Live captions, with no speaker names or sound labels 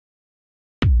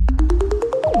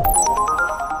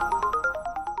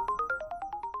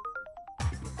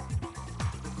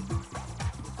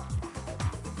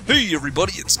Hey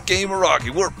everybody, it's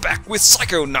Gameragi. We're back with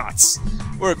Psychonauts.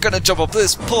 We're gonna jump up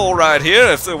this pole right here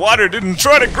if the water didn't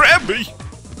try to grab me.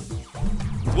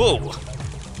 Whoa.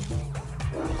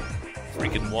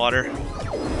 Freaking water.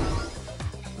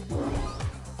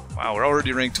 Wow, we're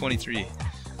already ranked 23.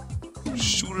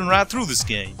 Shooting right through this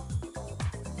game.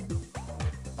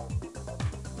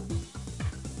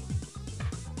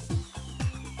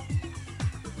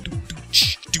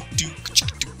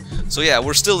 So yeah,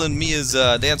 we're still in Milla's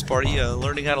dance party,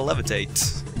 learning how to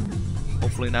levitate.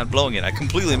 Hopefully not blowing it. I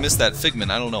completely missed that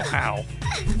figment. I don't know how.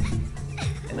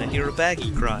 And I hear a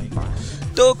baggie crying.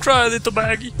 Don't cry, little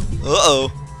baggie.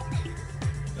 Uh-oh.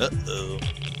 Uh-oh.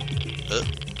 Uh-oh.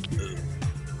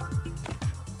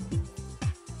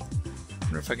 I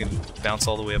wonder if I can bounce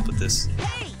all the way up with this.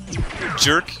 You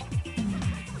jerk.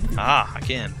 Ah, I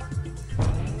can.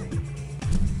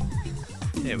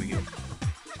 There we go.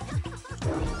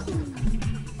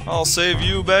 I'll save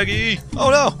you, Baggy! Oh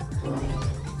no!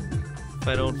 If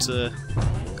I don't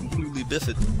completely biff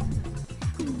it.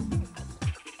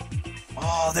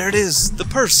 Oh, there it is! The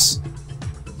purse!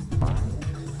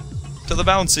 To the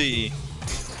bouncy!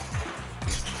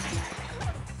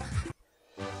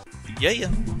 Yeah!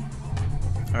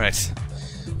 Alright.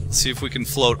 Let's see if we can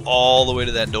float all the way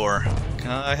to that door.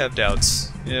 I have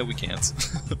doubts. Yeah, we can't.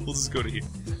 We'll just go to here.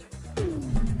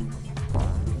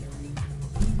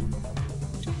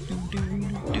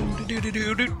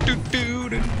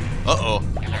 Uh-oh.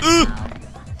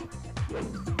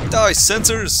 Die,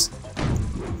 sensors!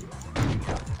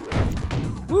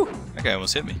 Woo! That guy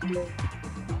almost hit me.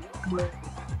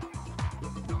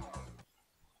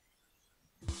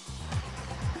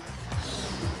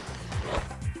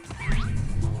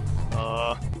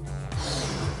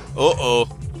 Uh-oh.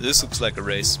 This looks like a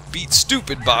race. Beat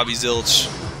stupid Bobby Zilch.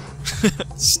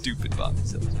 Stupid Bobby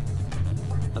Zilch.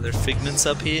 Are there figments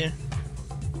up here?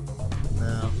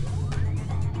 No.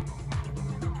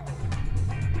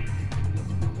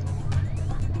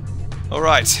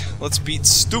 Alright, let's beat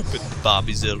stupid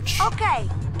Bobby Zilch. Okay,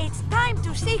 it's time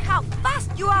to see how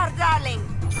fast you are, darling.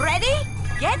 Ready?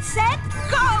 Get set,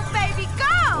 go, baby,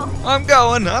 go! I'm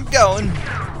going.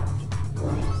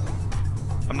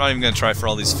 I'm not even gonna try for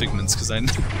all these figments because I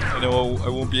know I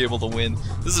won't be able to win.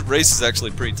 This race is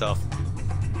actually pretty tough.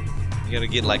 You gotta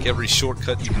get like every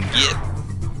shortcut you can get.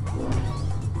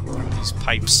 These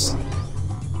pipes.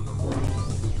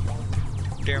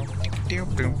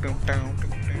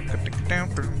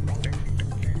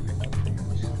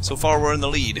 So far we're in the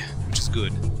lead, which is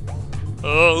good.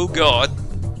 Oh god.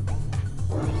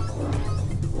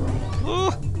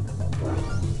 Oh.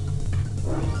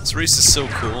 This race is so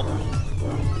cool.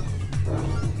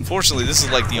 Unfortunately, this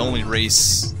is like the only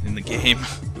race in the game,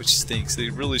 which stinks. They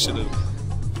really should have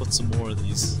put some more of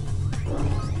these.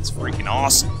 It's freaking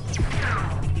awesome.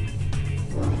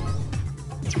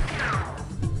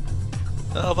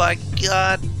 Oh my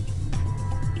god.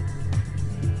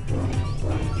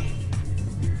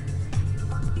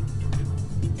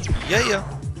 Yeah.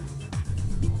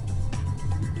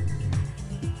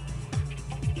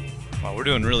 Wow, we're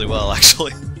doing really well,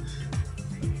 actually.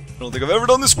 I don't think I've ever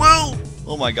done this well!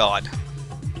 Oh my god.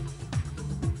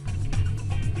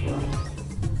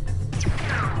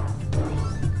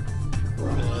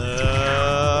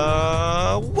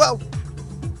 Whoa!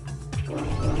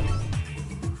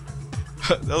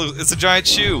 It's a giant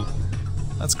shoe.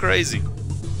 That's crazy.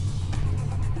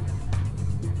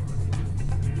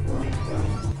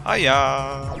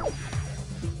 Hiya!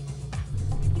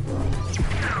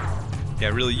 Yeah,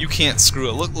 really, you can't screw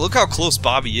it. Look how close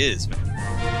Bobby is, man.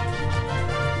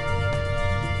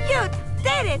 You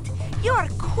did it! You are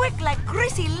quick like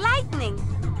greasy lightning.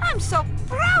 I'm so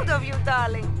proud of you,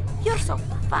 darling. You're so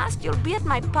fast, you'll be at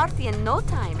my party in no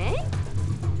time, eh?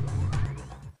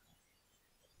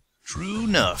 True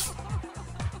enough.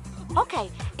 Okay,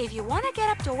 if you want to get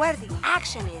up to where the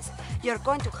action is, you're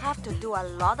going to have to do a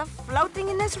lot of floating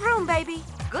in this room, baby.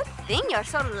 Good thing you're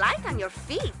so light on your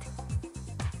feet.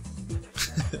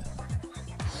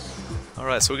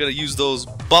 Alright, so we gotta use those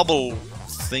bubble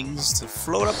things to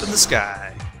float up in the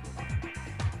sky.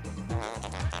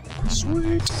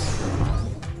 Sweet.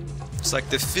 It's like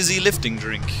the fizzy lifting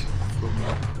drink from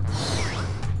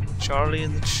Charlie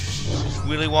and the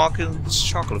Willy Wonka's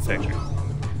Chocolate Factory.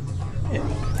 Yeah.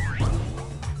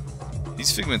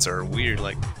 These figments are weird,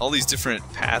 like all these different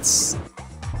paths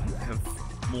have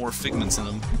more figments in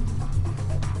them.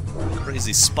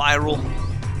 Crazy spiral.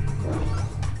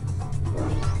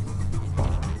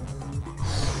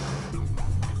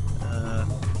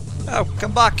 Oh,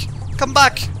 come back! Come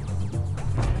back!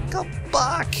 Come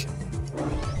back!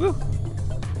 Woo!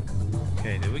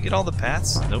 Okay, did we get all the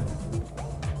paths? Nope.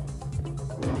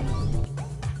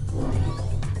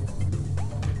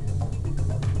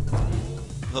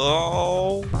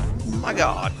 Oh my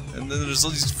god. And then there's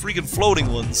all these freaking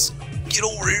floating ones. Get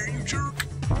over here, you jerk.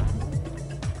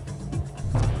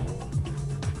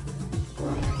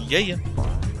 Yeah.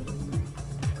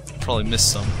 Probably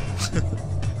missed some.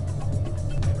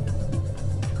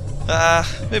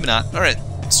 Maybe not. Alright,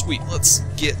 sweet. Let's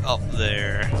get up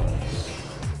there.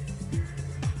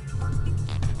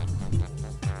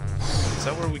 Is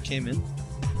that where we came in?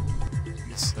 I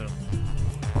guess so.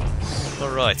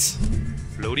 Alright.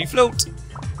 Floaty float.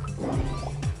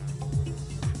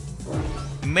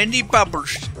 Many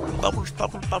bubbles. Bubbles.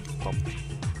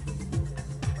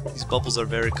 These bubbles are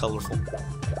very colorful.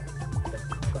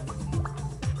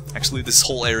 Actually, this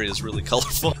whole area is really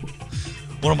colorful.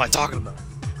 What am I talking about?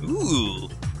 Ooh.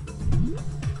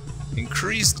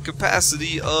 Increased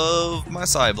capacity of my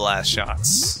Psy Blast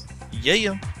shots.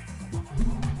 Yeah.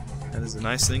 That is a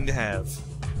nice thing to have.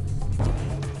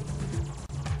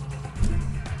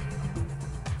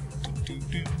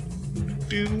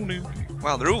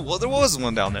 Wow, there was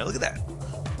one down there. Look at that.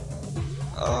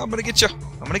 I'm gonna get you.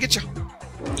 I'm gonna get you.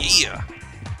 Yeah.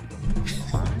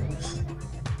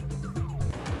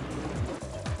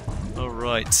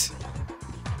 Alright.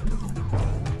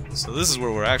 So this is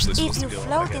where we're actually supposed to go. If you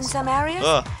float in some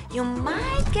areas, you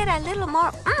might get a little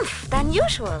more oomph than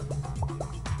usual.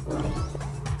 A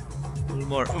little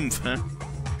more oomph, huh?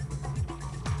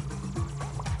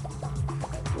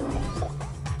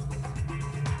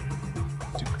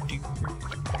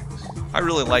 I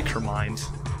really like her mind.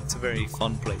 It's a very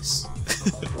fun place.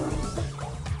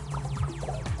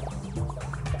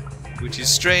 Which is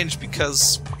strange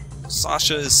because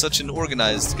Sasha is such an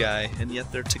organized guy, and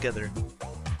yet they're together.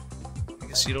 I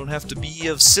guess you don't have to be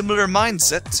of similar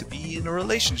mindset to be in a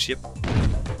relationship.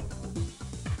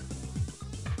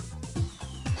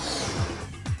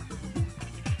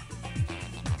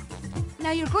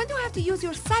 Now you're going to have to use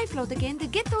your Psy float again to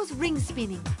get those rings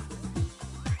spinning.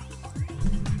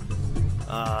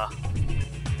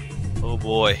 Oh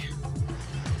boy.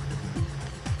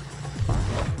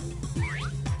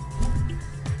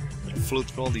 Float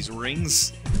through all these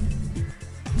rings.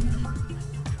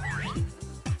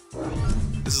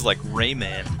 This is like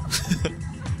Rayman.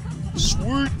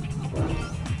 Sweet.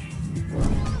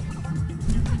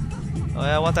 Oh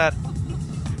yeah, I want that.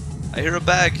 I hear a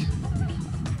bag.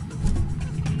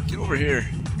 Get over here,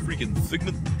 freaking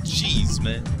Figment. Jeez,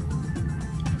 man.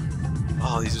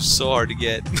 Oh, these are so hard to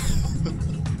get.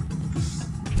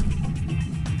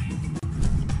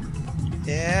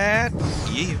 Yeah.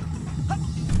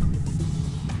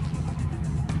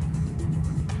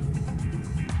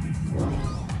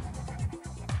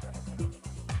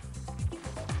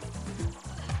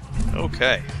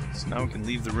 Okay, so now we can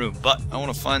leave the room, but I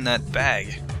want to find that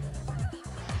bag.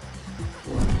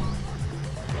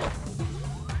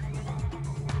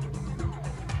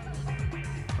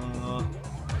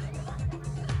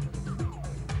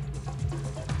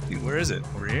 Where is it?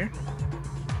 Over here?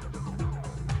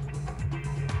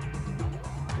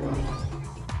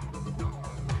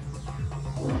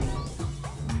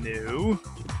 No.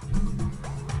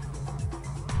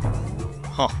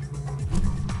 Huh.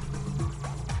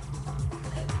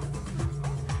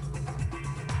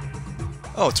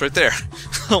 Oh, it's right there.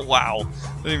 Wow.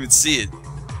 I didn't even see it.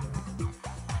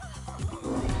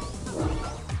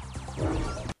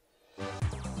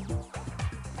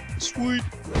 Sweet.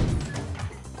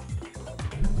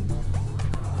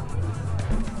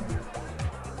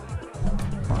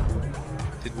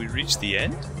 Did we reach the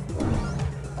end?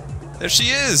 There she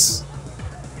is!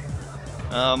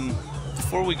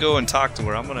 Before we go and talk to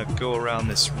her, I'm gonna go around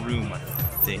this room, I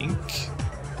think.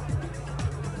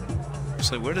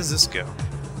 Actually, where does this go?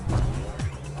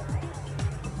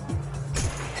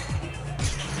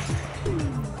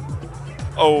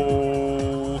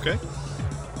 Oh, okay.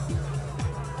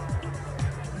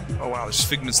 Oh wow, there's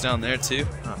figments down there too.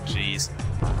 Oh jeez.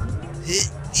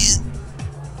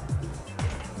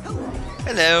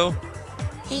 Hello.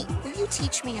 Hey, will you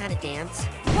teach me how to dance?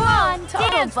 Come on,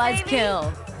 total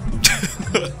buzzkill.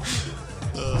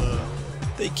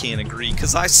 They can't agree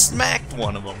because I smacked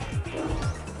one of them.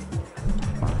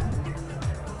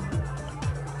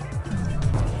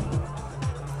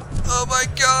 Oh my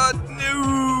god,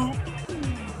 no!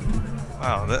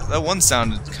 Wow, that one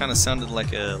kind of sounded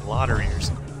like a lottery or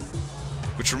something.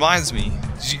 Which reminds me,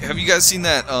 have you guys seen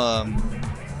that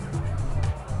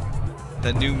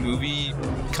that new movie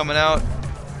coming out,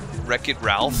 Wreck-It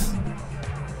Ralph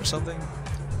or something?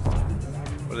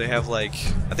 Where they have like,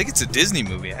 I think it's a Disney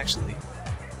movie actually,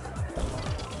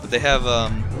 but they have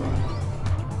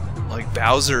like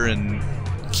Bowser and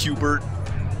Q*bert,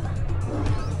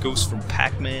 Ghost from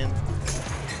Pac-Man.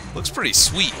 Looks pretty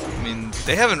sweet. I mean,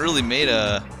 they haven't really made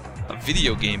a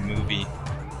video game movie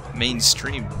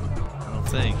mainstream, I don't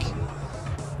think.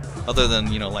 Other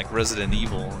than, you know, like Resident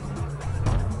Evil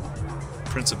and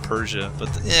Prince of Persia, but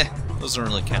those don't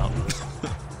really count.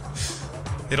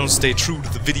 They don't stay true to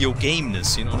the video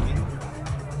game-ness, you know what I mean?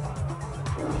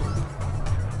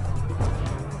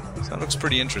 So that looks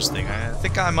pretty interesting. I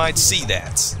think I might see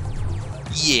that.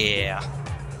 Yeah.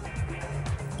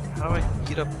 How do I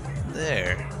get up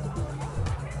there?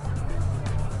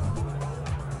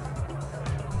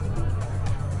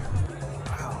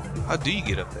 Wow. How do you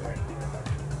get up there?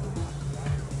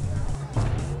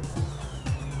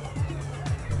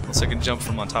 Unless I can jump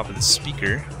from on top of the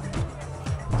speaker.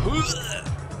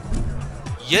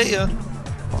 Yeah.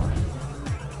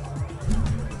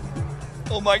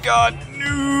 Oh my god,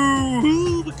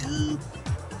 no!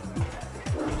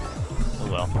 Oh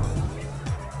well. I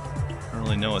don't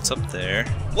really know what's up there.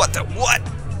 What the what?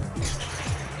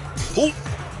 Oh!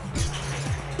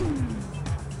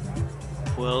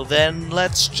 Well then,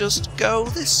 let's just go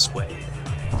this way.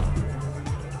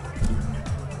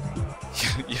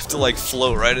 You have to like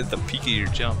float right at the peak of your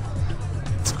jump.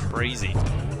 It's crazy.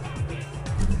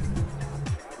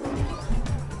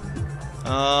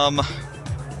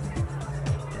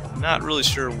 Not really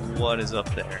sure what is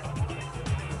up there.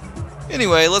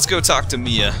 Anyway, let's go talk to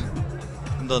Milla.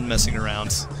 I'm done messing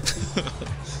around.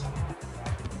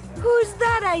 Who's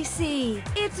that I see?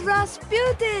 It's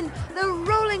Rasputin, the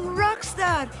rolling rock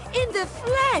star, in the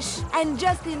flesh! And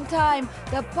just in time,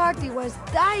 the party was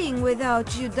dying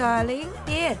without you, darling.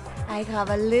 Here, I have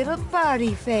a little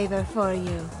party favor for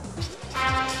you.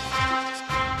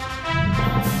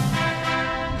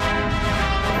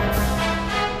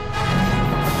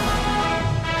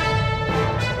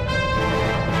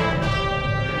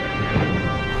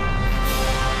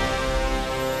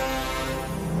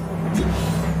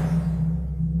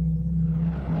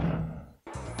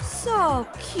 So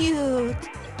cute.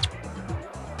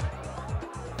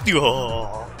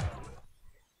 Oh.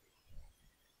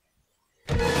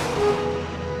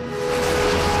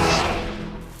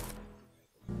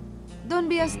 Don't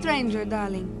be a stranger,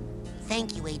 darling.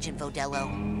 Thank you, Agent Vodello.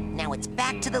 Now it's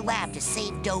back to the lab to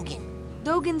save Dogen.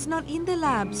 Dogen's not in the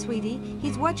lab, sweetie.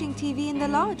 He's watching TV in the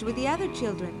lodge with the other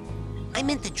children. I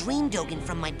meant the dream Dogen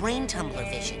from my brain tumbler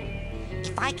vision.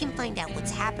 If I can find out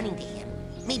what's happening to him,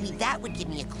 maybe that would give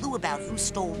me a clue about who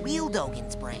stole real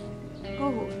Dogen's brain.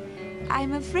 Oh,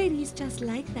 I'm afraid he's just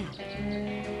like that.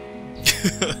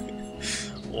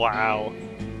 Wow.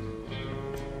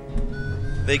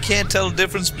 They can't tell the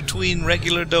difference between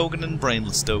regular Dogen and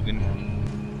brainless Dogen.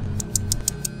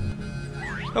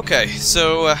 Okay,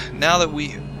 so now that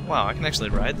we... Wow, I can actually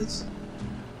ride this?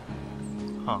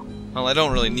 Huh. Well, I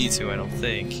don't really need to, I don't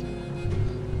think.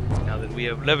 Now that we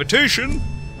have levitation...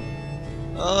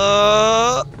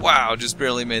 Wow, just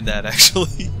barely made that,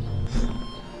 actually.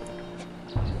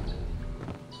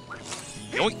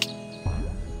 Yoink!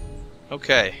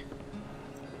 Okay.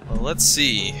 Well, let's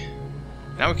see.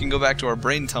 Now we can go back to our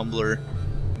brain tumbler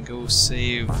and go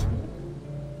save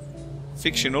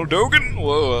fictional Dogen.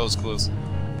 Whoa, that was close.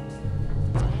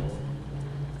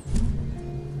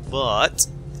 But I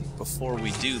think before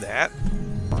we do that,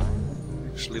 I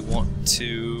actually want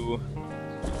to.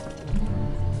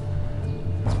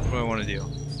 What do I want to do?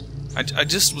 I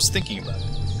just was thinking about it.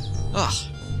 Ugh,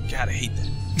 God, I hate that.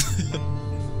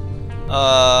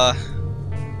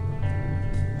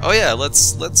 Oh yeah,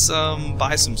 let's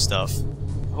buy some stuff.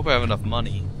 I hope I have enough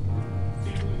money.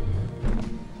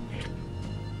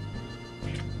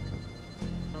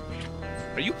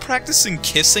 Are you practicing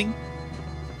kissing?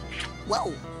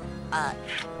 Whoa.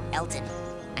 Elton,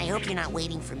 I hope you're not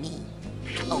waiting for me.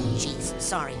 Oh, jeez,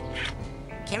 sorry.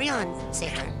 Carry on,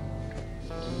 Sailor.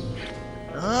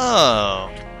 Oh.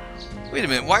 Wait a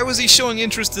minute, why was he showing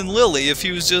interest in Lily if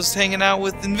he was just hanging out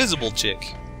with Invisible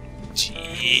Chick?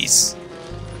 Jeez.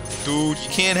 Dude, you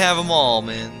can't have them all,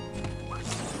 man.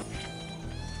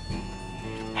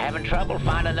 Having trouble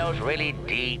finding those really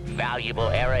deep, valuable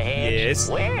arrowheads? Yes.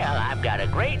 Well, I've got a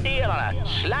great deal on a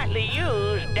slightly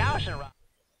used dowsing rod.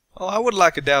 Oh, I would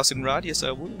like a dowsing rod, yes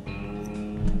I would.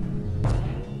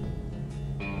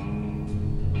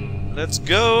 Let's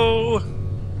go!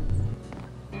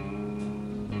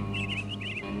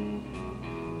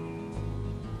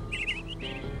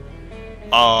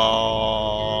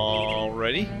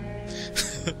 Alrighty.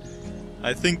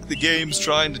 I think the game's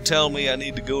trying to tell me I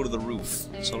need to go to the roof.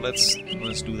 So let's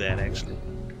do that actually.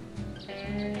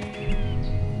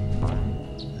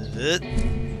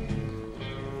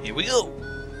 Here we go.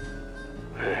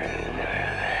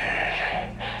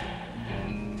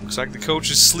 Looks like the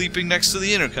coach is sleeping next to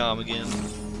the intercom again.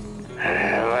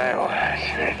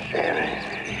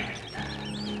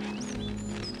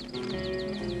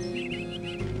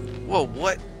 Whoa,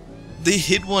 what? They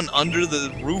hid one under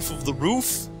the roof of the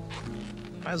roof?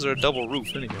 Why is there a double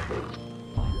roof anyway?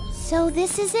 So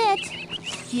this is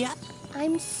it. Yep.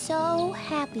 I'm so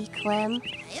happy, Clem.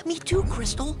 Me too,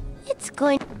 Crystal. It's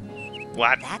going...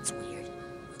 What? That's weird.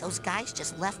 Those guys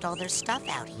just left all their stuff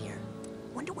out here.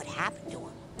 Wonder what happened to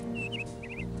them.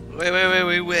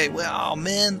 Wait. Oh,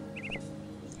 man.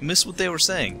 Missed what they were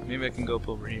saying. Maybe I can go up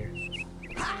over here.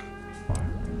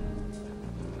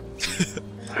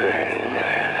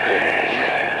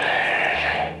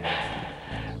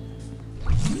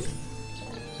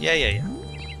 Yeah.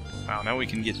 Wow, now we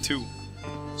can get two.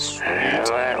 Sweet.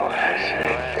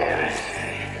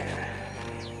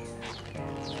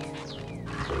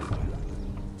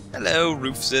 Hello,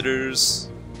 roof sitters.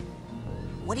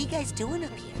 What are you guys doing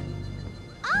up here?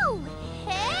 Oh,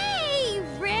 hey,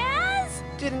 Raz!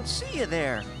 Didn't see you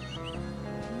there.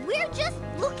 We're just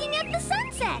looking at the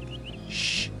sunset.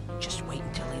 Shh. Just wait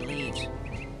until he leaves.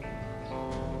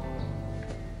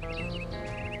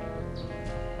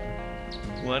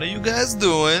 What are you guys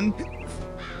doing?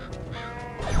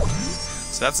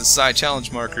 So that's a side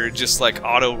challenge marker. It just like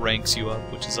auto ranks you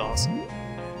up, which is awesome.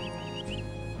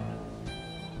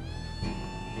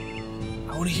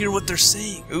 I want to hear what they're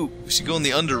saying. Ooh, we should go in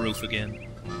the under roof again.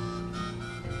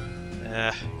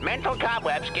 Mental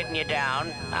cobwebs getting you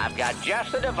down. I've got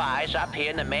just the device up here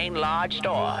in the main large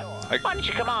store. Why don't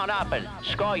you come on up and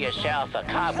score yourself a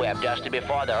cobweb duster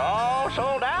before they're all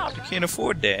sold out? I can't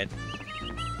afford that.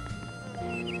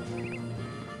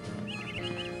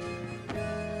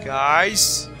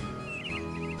 Guys,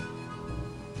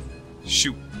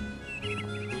 shoot.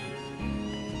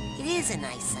 It is a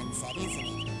nice sunset, isn't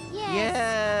it?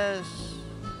 Yes.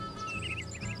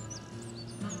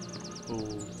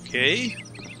 Okay.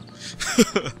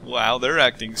 Wow, they're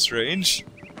acting strange.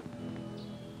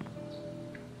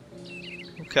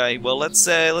 Okay, well let's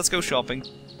go shopping.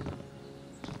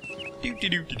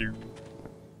 Do.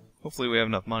 Hopefully we have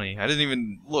enough money. I didn't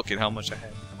even look at how much I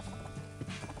had.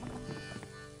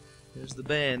 There's the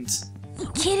bands.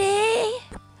 Kitty!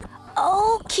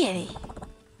 Oh, Kitty!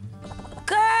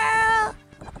 Girl!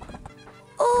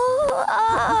 Ooh,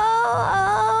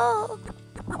 oh!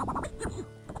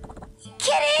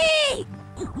 Kitty!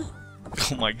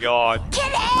 Oh my god.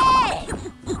 Kitty!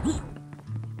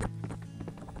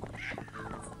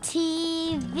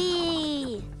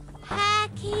 TV.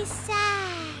 Hacky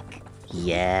sack.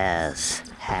 Yes,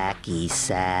 hacky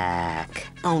sack.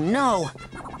 Oh no!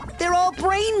 They're all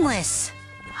brainless!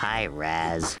 Hi,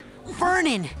 Raz.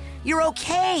 Vernon, you're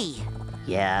okay!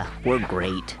 Yeah, we're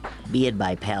great. Me and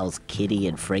my pals Kitty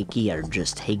and Frankie are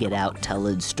just hanging out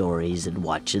telling stories and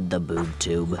watching the boob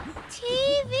tube.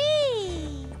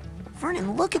 TV.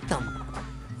 Vernon, look at them.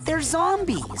 They're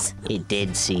zombies. It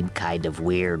did seem kind of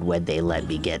weird when they let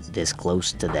me get this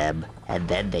close to them, and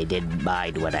then they didn't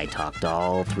mind when I talked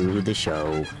all through the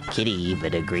show. Kitty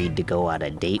even agreed to go on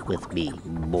a date with me,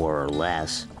 more or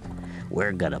less.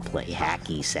 We're gonna play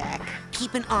hacky sack.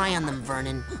 Keep an eye on them,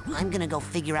 Vernon. I'm gonna go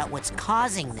figure out what's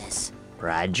causing this.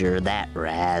 Roger that,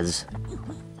 Raz.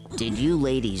 Did you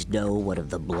ladies know one of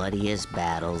the bloodiest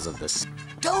battles of the...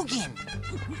 Dogen!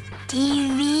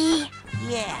 TV.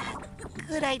 Yeah,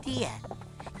 good idea.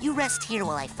 You rest here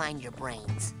while I find your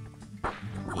brains.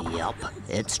 Yup,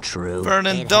 it's true.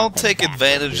 Vernon, It don't happened take back when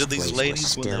advantage this of these place was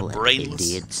ladies when they're still an brainless.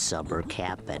 Indian summer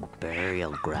camp and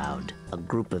burial ground. A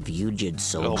group of Union Oh my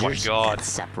soldiers God. got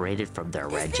separated from their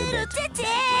regiment. Titty.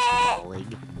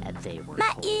 And they were My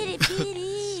told- itty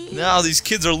bitty. Now these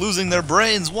kids are losing their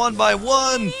brains one by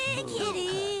one.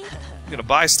 Kitty. I'm gonna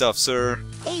buy stuff, sir.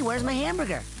 Hey, where's my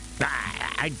hamburger?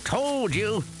 I told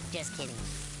you. Just kidding.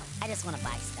 I just want to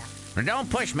buy stuff. Don't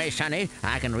push me, Sonny.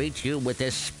 I can reach you with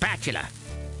this spatula.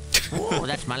 Oh,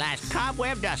 that's my last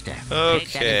cobweb duster. Take that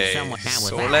into Okay, someone. Now with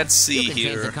so that, let's see you can change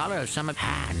here. the color of some of...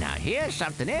 now here's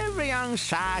something every young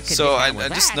side could So do. I Now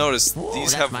with just that, noticed oh,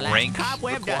 these that's have my last rank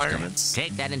cobweb duster. requirements.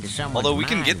 Take that into someone's Although we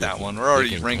can mind get with that you. one. We're already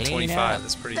You can ranked clean 25. up.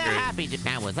 That's pretty They're great. happy to,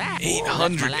 now with that.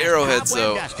 800 that's my last arrowheads, cobweb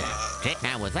though. duster. Take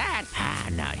now with that.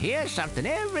 Now here's something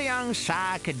every young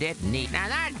side cadet needs. Now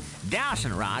that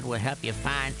dowsing rod will help you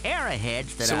find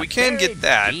arrowheads that So are we can very get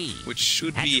that, deep. which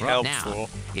should That's be right. helpful.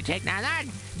 Now, you take now that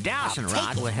dowsing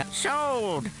rod will help.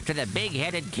 Sold to the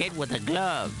big-headed kid with the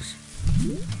gloves.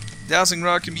 Dowsing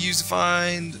rod can be used to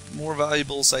find more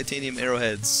valuable titanium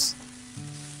arrowheads.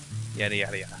 Yada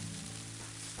yada yada.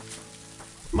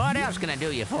 What else can I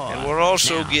do you for? And we'll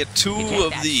also Now, get 2 you take of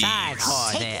that these. side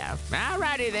cord there.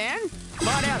 Alrighty then.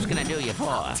 What else can I do you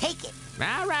for? Take it.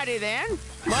 Alrighty then.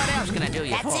 What else can I do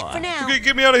you That's for? it for now. Okay,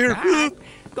 get me out of here. All right.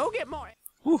 Go get more.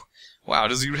 Whew. Wow,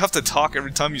 does you have to talk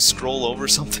every time you scroll over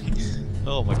something?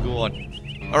 Oh my god.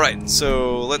 Alright,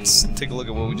 so let's take a look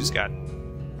at what we just got.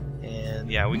 And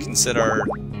yeah, we can set our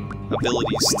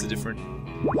abilities to different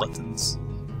buttons,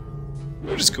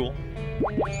 which is cool.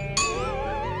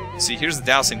 See, here's the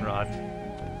dowsing rod.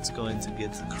 It's going to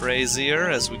get crazier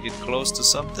as we get close to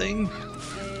something.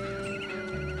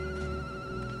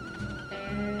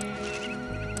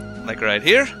 Like right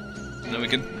here. And then we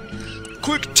can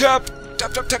quick tap!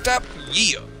 Tap, tap, tap, tap!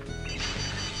 Yeah!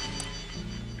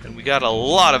 And we got a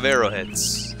lot of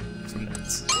arrowheads from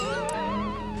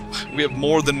that. We have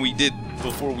more than we did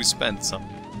before we spent some.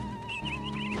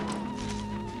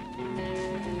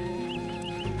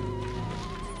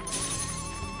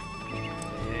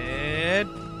 And...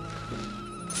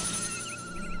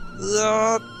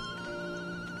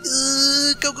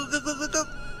 go, go, go, go, go, go!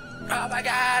 Oh my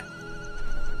god!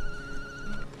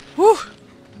 Whew!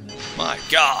 My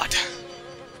god!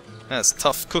 That's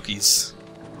tough cookies.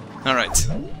 Alright.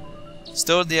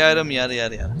 Stored the item, yada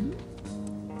yada yada.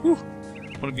 Whew!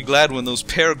 I want to be glad when those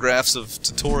paragraphs of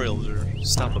tutorials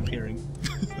stop appearing.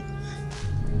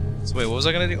 So wait, what was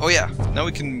I gonna do? Oh yeah! Now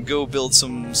we can go build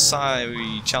some Psy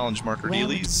challenge marker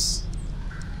dealies.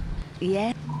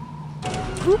 Yeah.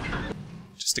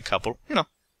 Just a couple, you know.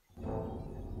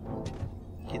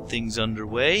 Get things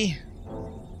underway.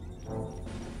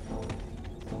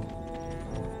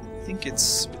 I think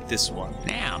it's this one.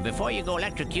 Now, before you go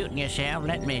electrocuting yourself,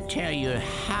 let me tell you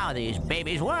how these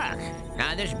babies work.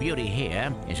 Now, this beauty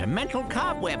here is a mental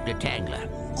cobweb detangler.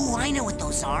 Ooh, I know what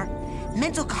those are.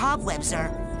 Mental cobwebs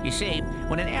are... You see,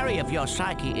 when an area of your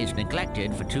psyche is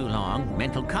neglected for too long,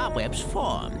 mental cobwebs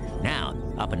form. Now,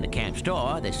 up in the camp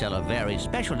store, they sell a very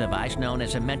special device known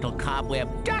as a mental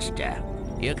cobweb duster.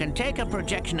 You can take a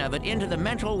projection of it into the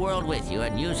mental world with you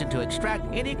and use it to extract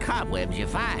any cobwebs you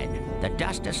find. The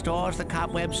duster stores the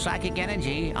cobweb's psychic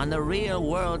energy on the real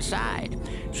world side.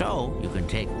 So, you can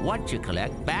take what you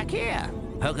collect back here,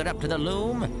 hook it up to the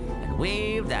loom, and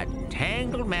weave that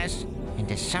tangled mess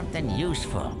into something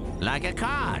useful. Like a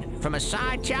card from a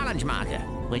side challenge marker,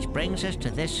 which brings us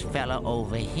to this fella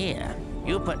over here.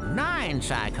 You put 9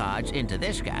 Psy cards into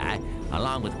this guy,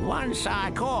 along with 1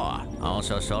 Psy core,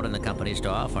 also sold in the company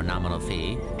store for a nominal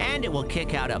fee, and it will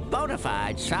kick out a bona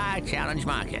fide Psy challenge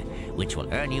marker, which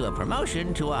will earn you a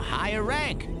promotion to a higher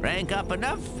rank. Rank up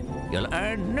enough, you'll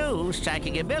earn new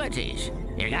psychic abilities.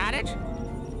 You got it?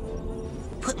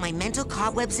 Put my mental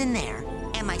cobwebs in there,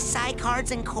 and my Psy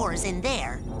cards and cores in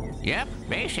there. Yep,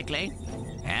 basically.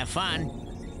 Have fun.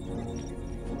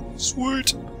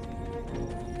 Sweet.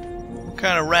 What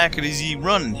kind of racket is he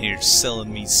running here,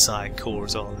 selling me Psy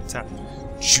cores all the time?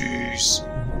 Jeez.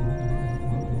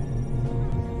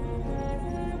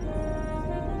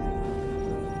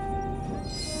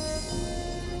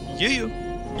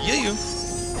 Yeah.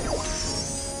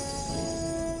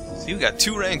 See, we got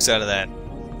 2 ranks out of that.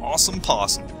 Awesome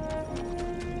possum.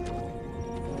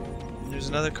 There's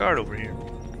another card over here.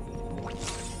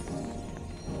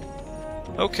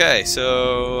 Okay,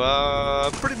 so,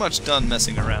 pretty much done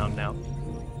messing around now.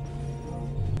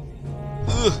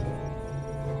 Ugh.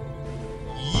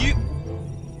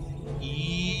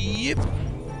 Yep.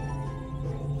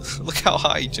 Look how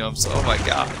high he jumps. Oh my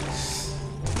god.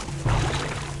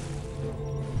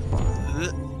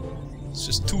 It's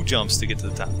just 2 jumps to get to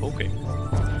the top. Okay.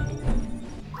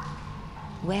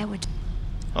 Where would...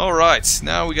 Alright,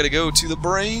 now we gotta go to the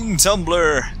brain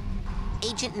tumbler.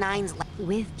 Agent 9's...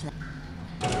 with...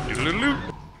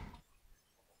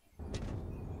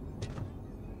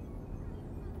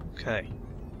 Okay.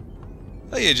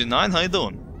 Hey, Agent 9, how you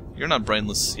doing? You're not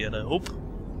brainless yet, I hope.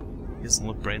 He doesn't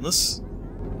look brainless.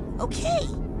 Okay.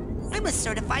 I'm a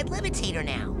certified levitator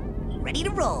now. Ready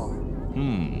to roll.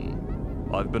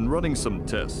 I've been running some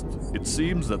tests. It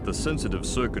seems that the sensitive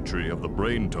circuitry of the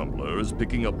brain tumbler is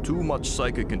picking up too much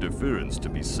psychic interference to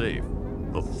be safe.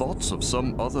 The thoughts of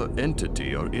some other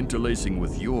entity are interlacing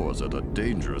with yours at a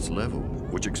dangerous level,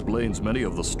 which explains many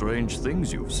of the strange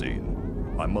things you've seen.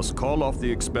 I must call off the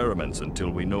experiments until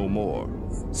we know more.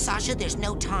 Sasha, there's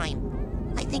no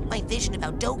time. I think my vision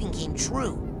about Dogen came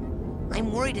true.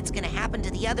 I'm worried it's gonna happen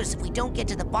to the others if we don't get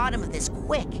to the bottom of this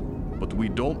quick. But we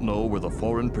don't know where the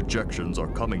foreign projections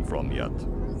are coming from yet.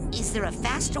 Is there a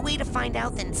faster way to find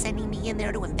out than sending me in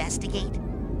there to investigate?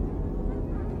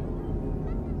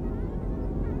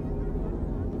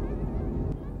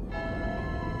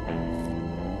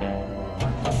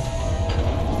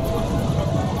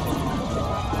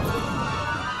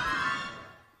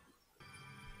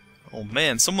 Oh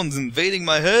man, someone's invading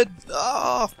my head!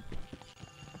 Ah!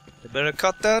 I better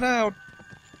cut that out.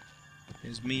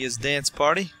 Here's Milla's dance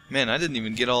party. Man, I didn't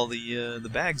even get all the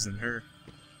bags in her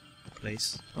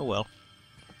place. Oh well.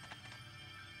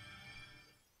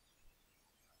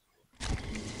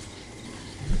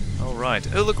 Alright.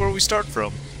 Oh, look where we start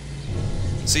from.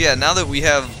 So yeah, now that we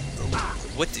have...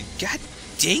 What the... God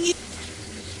dang it!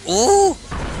 Oh!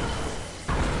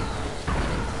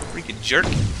 Freaking jerk.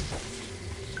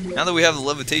 Now that we have the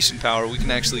levitation power, we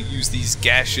can actually use these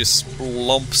gaseous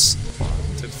lumps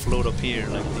to float up here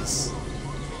like this.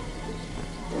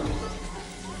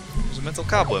 There's a mental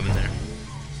cobweb in there.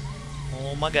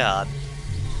 Oh my god.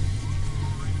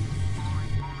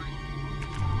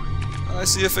 I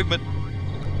see a figment.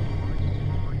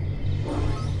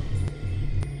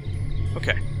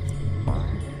 Okay.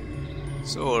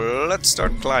 So let's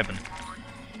start climbing.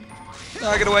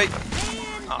 Ah, get away!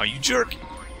 Oh, you jerk!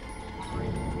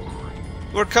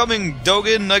 We're coming,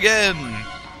 Dogen, again!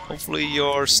 Hopefully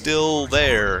you're still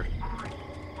there.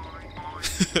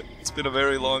 It's been a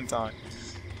very long time.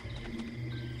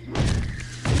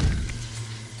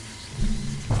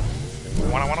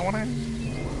 Wanna.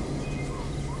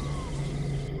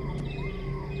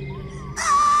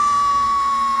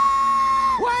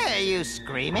 Why are you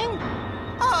screaming?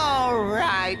 All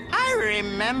right, I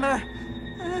remember.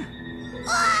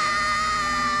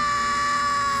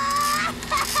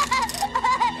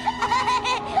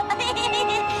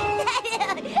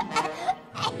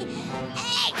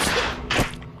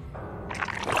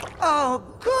 Oh,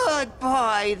 good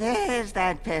boy. There's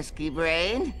that pesky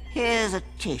brain. Here's a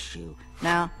tissue.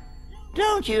 Now,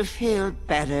 don't you feel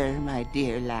better, my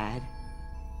dear lad?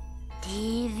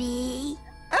 TV?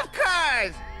 Of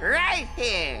course! Right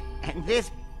here! And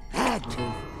this bad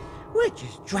tooth, we'll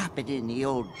just drop it in the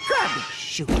old garbage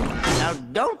chute. Now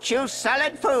don't chew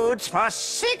solid foods for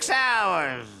 6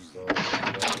 hours!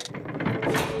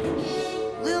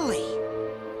 Lily!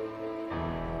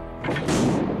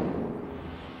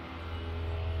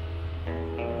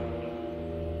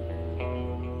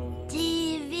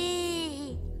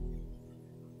 TV?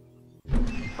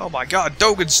 Oh my god,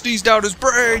 Dogen sneezed out his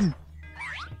brain!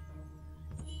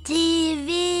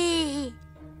 TV?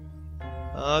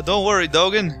 Don't worry,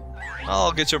 Dogen.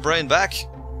 I'll get your brain back.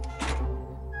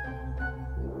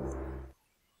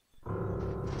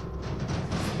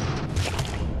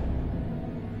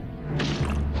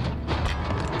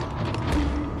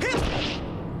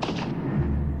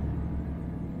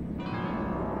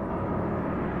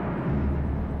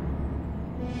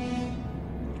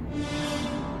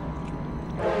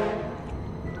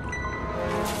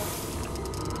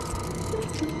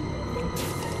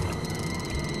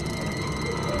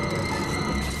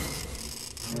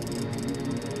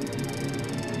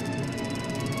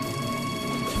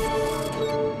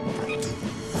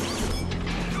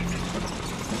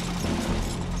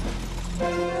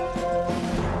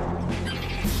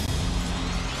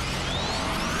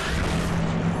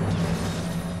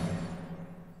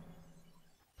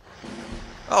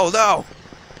 Oh no!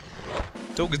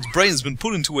 Dogen's brain's been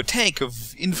put into a tank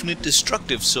of infinite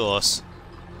destructive sauce.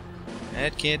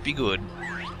 That can't be good.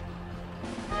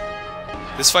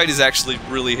 This fight is actually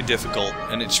really difficult,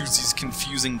 and it shoots these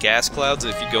confusing gas clouds,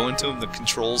 and if you go into them, the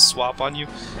controls swap on you.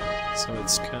 So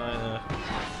it's kinda...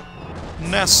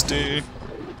 nasty.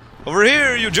 Over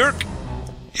here, you jerk!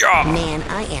 Yeah! Man,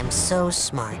 I am so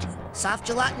smart. Soft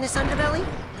gelatinous underbelly?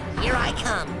 Here I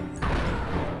come.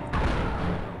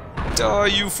 Die,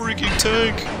 you freaking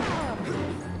tank!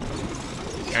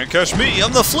 Can't catch me,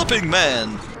 I'm the flipping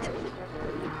man!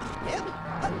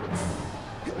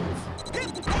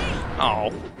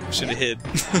 Oh, should've hid.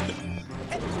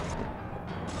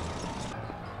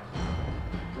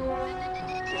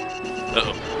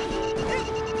 Uh-oh.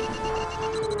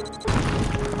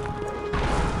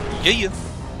 Yeah!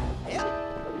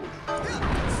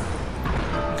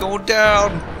 Go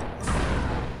down!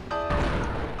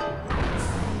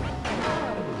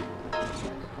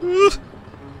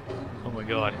 Oh my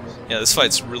god. Yeah, this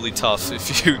fight's really tough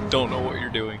if you don't know what you're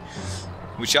doing.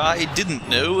 Which I didn't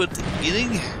know at the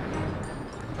beginning.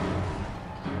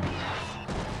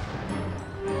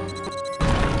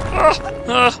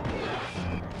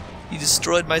 He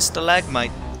destroyed my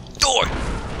stalagmite. Die!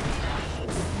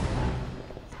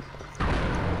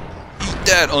 Eat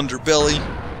that, underbelly!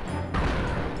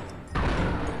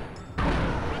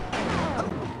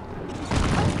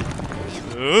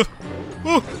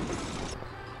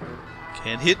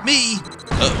 Can't hit me!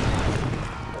 Uh-oh.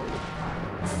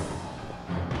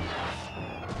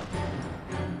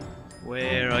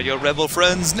 Where are your rebel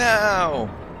friends now?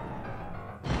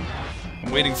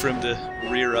 I'm waiting for him to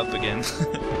rear up again.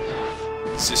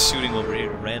 He's just shooting over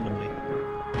here randomly.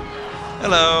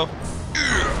 Hello.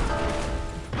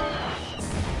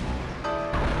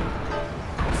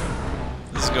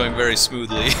 This is going very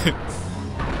smoothly.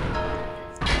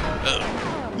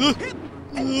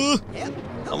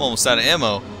 I'm almost out of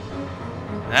ammo.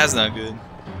 That's not good.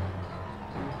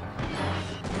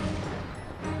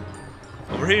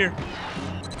 Over here.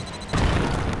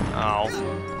 Ow.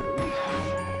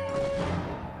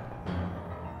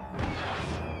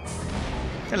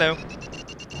 Hello.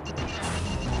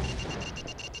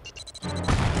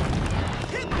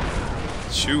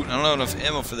 Shoot, I don't have enough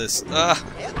ammo for this. Ah.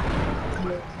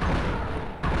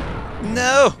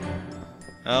 No.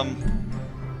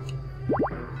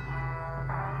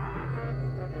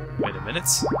 Wait a minute.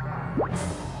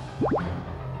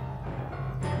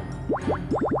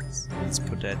 Let's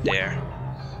put that there.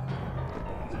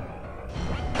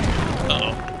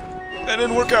 Uh-oh. That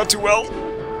didn't work out too well.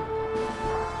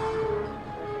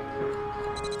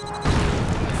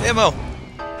 Ammo!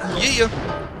 Yeah!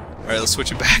 Alright, let's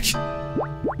switch it back.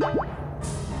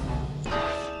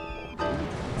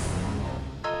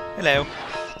 Hello.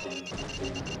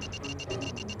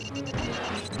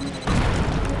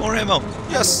 More ammo!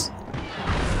 Yes!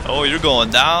 Oh, you're going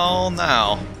down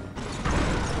now.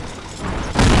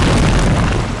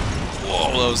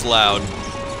 Whoa, that was loud.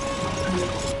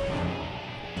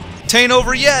 Tain't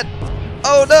over yet!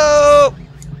 Oh no!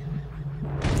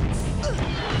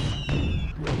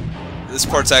 This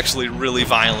part's actually really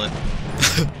violent.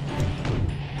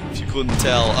 If you couldn't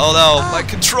tell. Oh no, my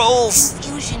controls!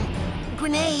 Fusion.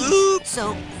 Grenades.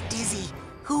 So dizzy.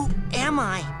 Who am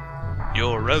I?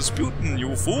 You're Rasputin,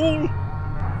 you fool!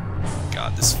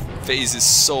 God, this phase is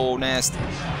so nasty.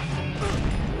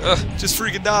 Just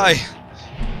freaking die.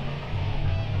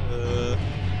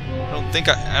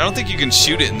 I don't think you can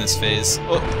shoot it in this phase.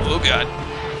 Oh god.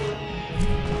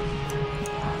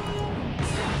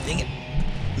 Dang it.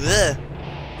 Ugh.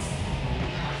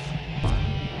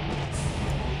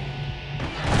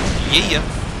 Yeah.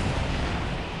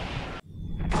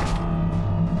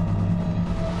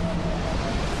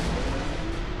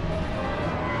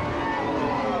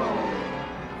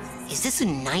 Is this a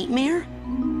nightmare?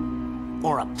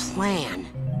 Or a plan?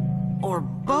 Or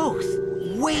both?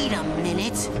 Wait a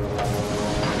minute.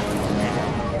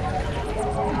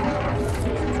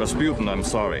 Rasputin, I'm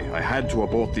sorry. I had to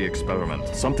abort the experiment.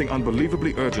 Something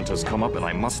unbelievably urgent has come up and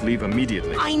I must leave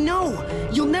immediately. I know!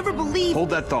 You'll never believe— Hold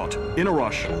that thought. In a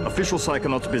rush. Official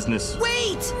Psychonauts business.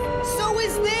 Wait! So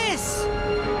is this!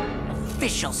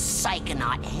 Official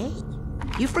Psychonaut, eh?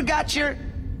 You forgot your—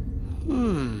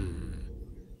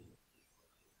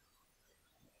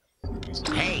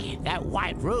 Hey, that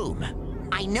white room.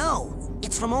 I know!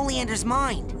 It's from Oleander's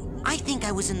mind. I think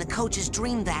I was in the coach's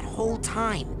dream that whole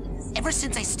time. Ever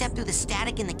since I stepped through the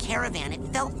static in the caravan, it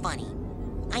felt funny.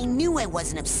 I knew I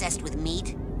wasn't obsessed with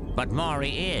meat. But Maury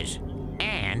is.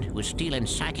 And was stealing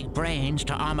psychic brains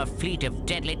to arm a fleet of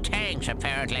deadly tanks,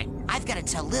 apparently. I've got to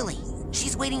tell Lily.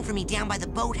 She's waiting for me down by the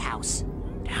boathouse.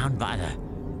 Down by the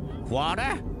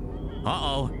water?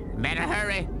 Uh-oh. Better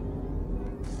hurry.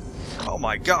 Oh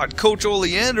my god, Coach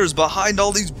Oleander's behind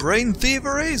all these brain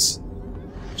thieveries?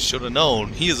 Should have known.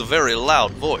 He is a very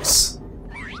loud voice.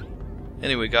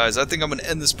 Anyway, guys, I think I'm going to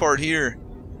end this part here.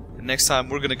 And next time,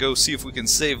 we're going to go see if we can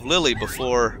save Lily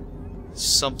before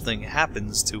something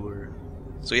happens to her.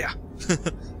 So yeah,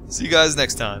 see you guys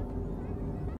next time.